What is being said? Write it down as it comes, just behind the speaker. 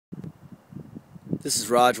This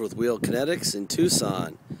is Roger with Wheel Kinetics in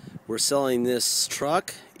Tucson. We're selling this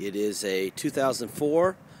truck. It is a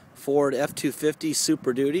 2004 Ford F250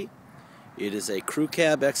 Super Duty. It is a crew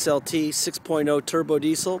cab XLT 6.0 turbo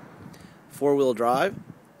diesel, four-wheel drive.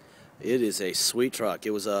 It is a sweet truck.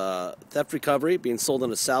 It was a theft recovery being sold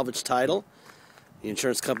on a salvage title. The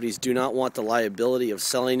insurance companies do not want the liability of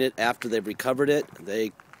selling it after they've recovered it.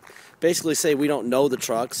 They basically say we don't know the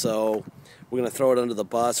truck, so we're going to throw it under the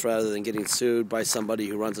bus rather than getting sued by somebody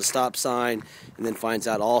who runs a stop sign and then finds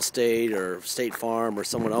out Allstate or State Farm or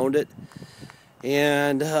someone owned it,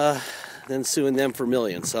 and then suing them for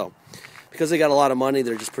millions. So because they got a lot of money,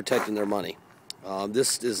 they're just protecting their money.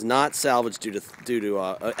 This is not salvage due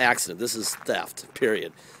to accident. This is theft,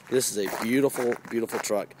 period. This is a beautiful, beautiful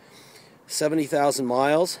truck. 70,000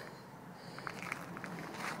 miles.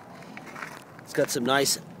 It's got some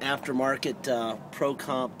nice aftermarket Pro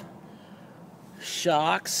Comp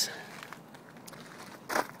shocks.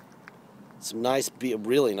 Some nice,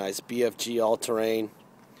 really nice BFG all-terrain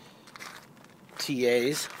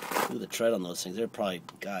TAs. Look at the tread on those things. They're probably,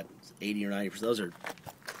 God, 80 or 90%. Those are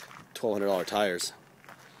 $1,200 tires.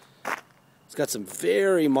 It's got some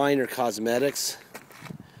very minor cosmetics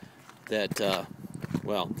that,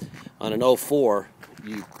 well, on an 04,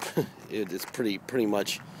 it's pretty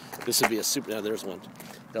much. This would be a super. Now there's one.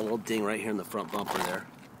 Got a little ding right here in the front bumper there.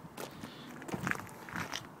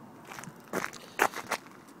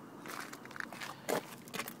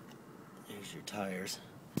 There's your tires,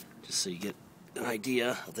 just so you get an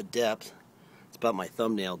idea of the depth. It's about my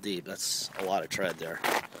thumbnail deep. That's a lot of tread there.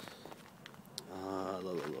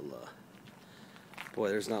 Boy,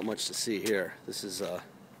 there's not much to see here. This is, as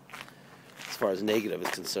far as negative is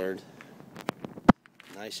concerned,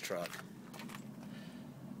 nice truck.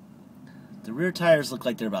 The rear tires look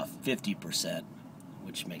like they're about 50%,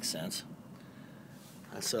 which makes sense.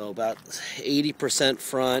 So about 80%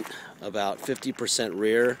 front, about 50%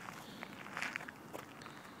 rear.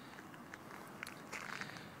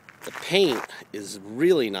 The paint is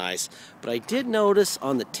really nice, but I did notice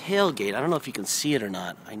on the tailgate, I don't know if you can see it or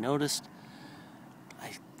not, I noticed,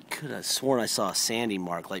 I could have sworn I saw a sanding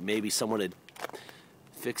mark, like maybe someone had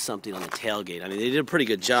fixed something on the tailgate. I mean, they did a pretty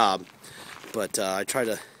good job, but I tried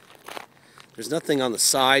to, there's nothing on the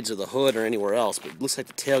sides or the hood or anywhere else, but it looks like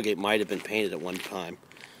the tailgate might have been painted at one time.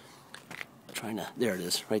 There it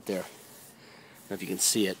is, right there. I don't know if you can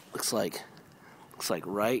see it. Looks like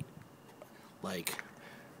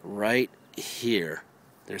right here.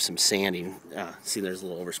 There's some sanding. See, there's a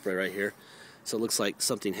little overspray right here. So it looks like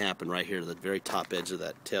something happened right here to the very top edge of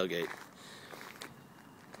that tailgate.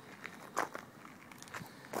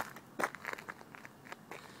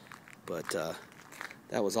 But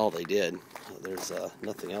that was all they did. There's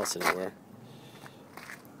nothing else anywhere.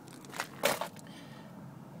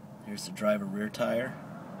 Here's the driver rear tire.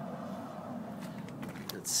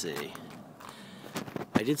 Let's see.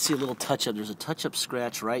 I did see a little touch-up. There's a touch-up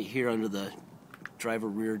scratch right here under the driver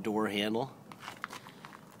rear door handle.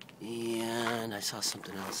 And I saw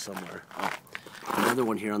something else somewhere. Oh, another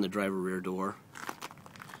one here on the driver rear door.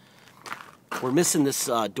 We're missing this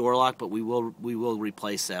door lock, but we will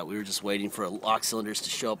replace that. We were just waiting for lock cylinders to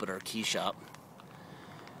show up at our key shop.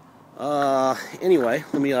 Anyway,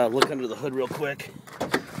 let me look under the hood real quick.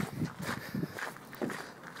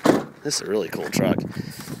 This is a really cool truck. In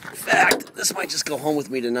fact, this might just go home with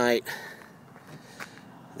me tonight.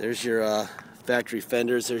 There's your factory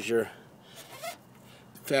fenders. There's your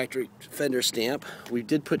factory fender stamp. We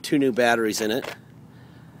did put 2 new batteries in it.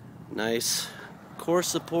 Nice core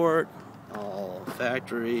support. All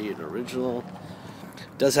factory and original.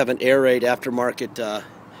 Does have an air raid aftermarket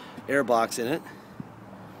air box in it.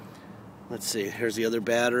 Let's see, here's the other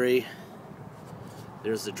battery.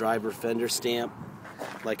 There's the driver fender stamp.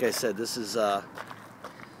 Like I said, this is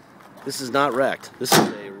not wrecked. This is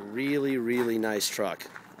a really, really nice truck.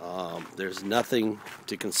 There's nothing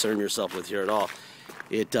to concern yourself with here at all.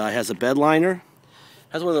 It has a bed liner.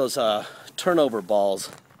 Has one of those turnover balls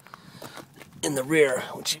in the rear,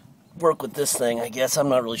 which you work with this thing, I guess. I'm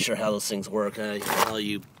not really sure how those things work. All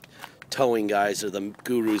you towing guys are the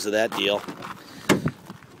gurus of that deal.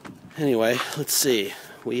 Anyway, let's see.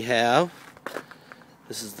 We have,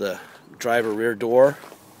 this is the driver rear door.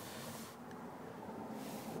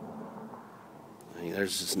 I mean,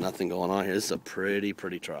 there's just nothing going on here. This is a pretty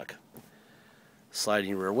truck.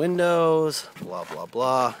 Sliding rear windows, blah, blah,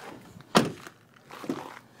 blah.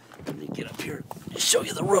 Let me get up here and show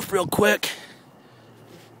you the roof real quick.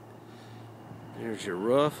 There's your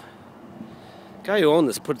roof. Guy who owned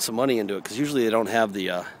this put some money into it, because usually they don't have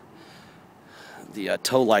the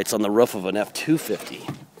tow lights on the roof of an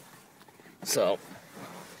F250. So,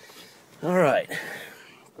 all right.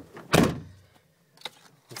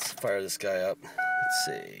 fire this guy up. Let's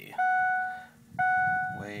see.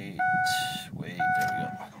 Wait, there we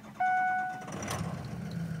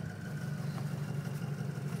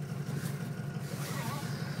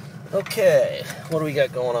go. Okay, what do we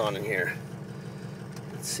got going on in here?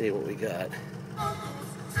 Let's see what we got.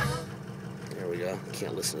 There we go.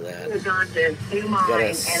 Can't listen to that. We got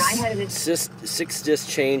a 6-disc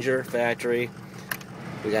changer factory.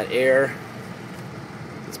 We got air.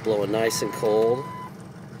 It's blowing nice and cold.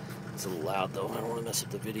 It's a little loud though. I don't want to mess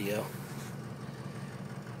up the video.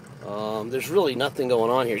 There's really nothing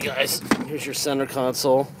going on here, guys. Here's your center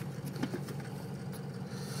console.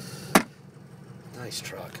 Nice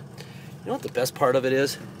truck. You know what the best part of it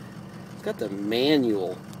is? It's got the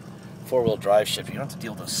manual 4-wheel drive shift. You don't have to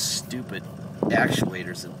deal with those stupid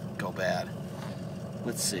actuators that go bad.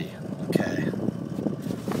 Let's see. Okay.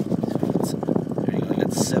 There you go. You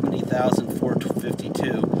got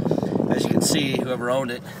 70,452. As you can see, whoever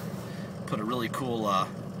owned it put a really cool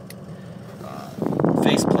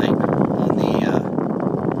faceplate on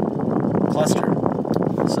the cluster.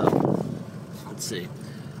 So, let's see.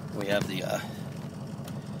 We have the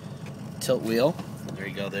tilt wheel. There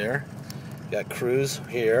you go there. You got cruise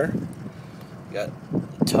here. You got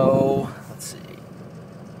tow. Let's see.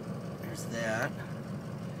 There's that.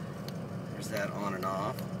 There's that on and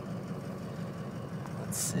off.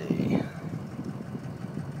 Let's see.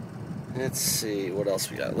 Let's see what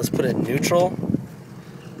else we got. Let's put it in neutral.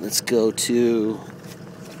 Let's go to.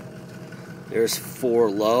 There's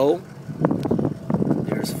 4 low.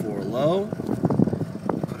 There's 4 low.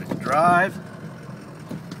 Put it in drive.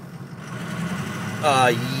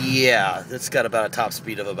 Yeah, it's got about a top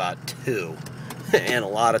speed of about 2 and a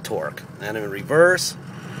lot of torque. And in reverse,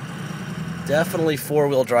 definitely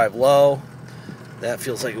 4-wheel drive low. That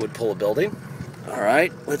feels like it would pull a building. All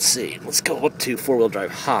right, let's see. Let's go up to 4-wheel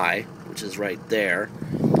drive high, which is right there.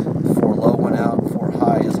 4 low went out, 4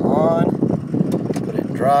 high is on. Put it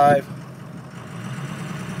in drive.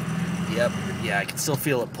 Yep, yeah, I can still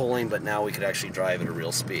feel it pulling, but now we could actually drive at a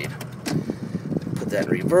real speed. Put that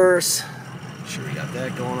in reverse. Sure we got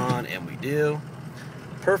that going on, and we do.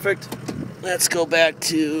 Perfect. Let's go back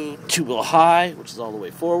to 2-wheel high, which is all the way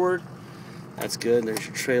forward. That's good. There's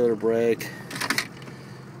your trailer brake.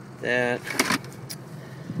 That.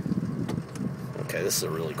 Okay, this is a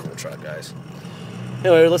really cool truck, guys.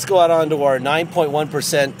 Anyway, let's go out onto our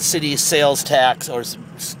 9.1% city sales tax, or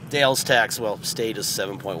sales tax. Well, state is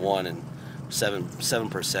 7.1 and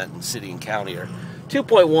 7% in city and county are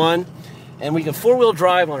 2.1. And we can 4-wheel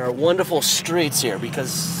drive on our wonderful streets here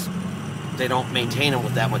because they don't maintain them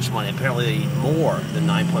with that much money. Apparently they need more than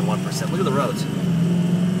 9.1%. Look at the roads.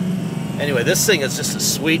 Anyway, this thing is just a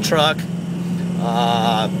sweet truck.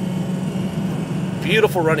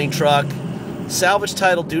 Beautiful running truck. Salvage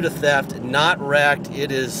title due to theft, not wrecked.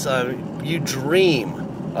 It is, you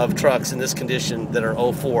dream of trucks in this condition that are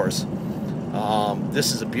 04s.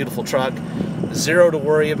 This is a beautiful truck. Zero to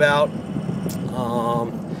worry about.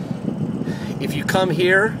 If you come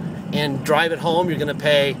here and drive it home, you're going to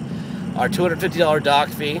pay our $250 dock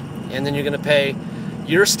fee, and then you're going to pay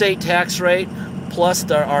your state tax rate plus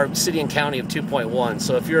our city and county of 2.1.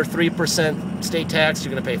 So if you're 3% state tax,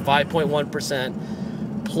 you're going to pay 5.1%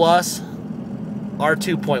 plus our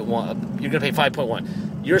 2.1. You're going to pay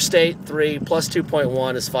 5.1. Your state 3 plus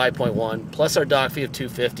 2.1 is 5.1 plus our dock fee of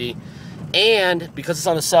 $250, and because it's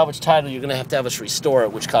on a salvage title, you're going to have us restore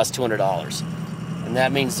it, which costs $200. And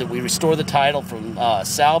that means that we restore the title from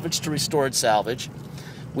salvage to restored salvage.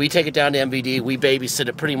 We take it down to MVD. We babysit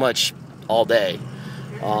it pretty much all day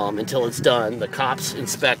until it's done. The cops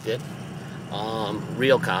inspect it.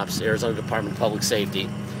 Real cops, Arizona Department of Public Safety.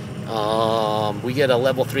 We get a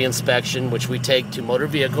level 3 inspection, which we take to motor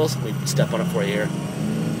vehicles. Let me step on it for you here.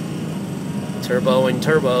 Turbo and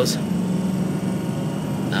turbos.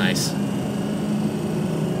 Nice.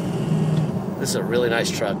 This is a really nice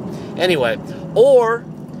truck. Anyway, or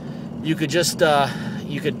you could just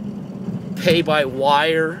you could pay by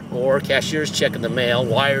wire or cashier's check in the mail.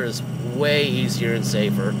 Wire is way easier and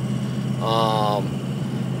safer.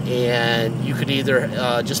 And you could either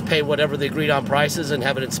just pay whatever the agreed on prices and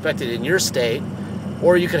have it inspected in your state,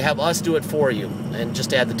 or you could have us do it for you and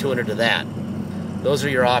just add the $200 to that. Those are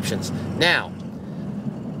your options. Now,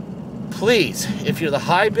 please, if you're the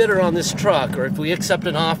high bidder on this truck, or if we accept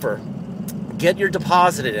an offer, get your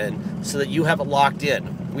deposit in so that you have it locked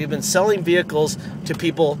in. We've been selling vehicles to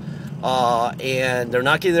people and they're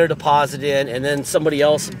not getting their deposit in, and then somebody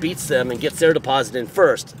else beats them and gets their deposit in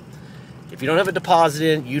first. If you don't have a deposit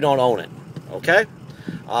in, you don't own it. Okay?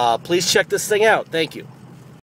 Please check this thing out. Thank you.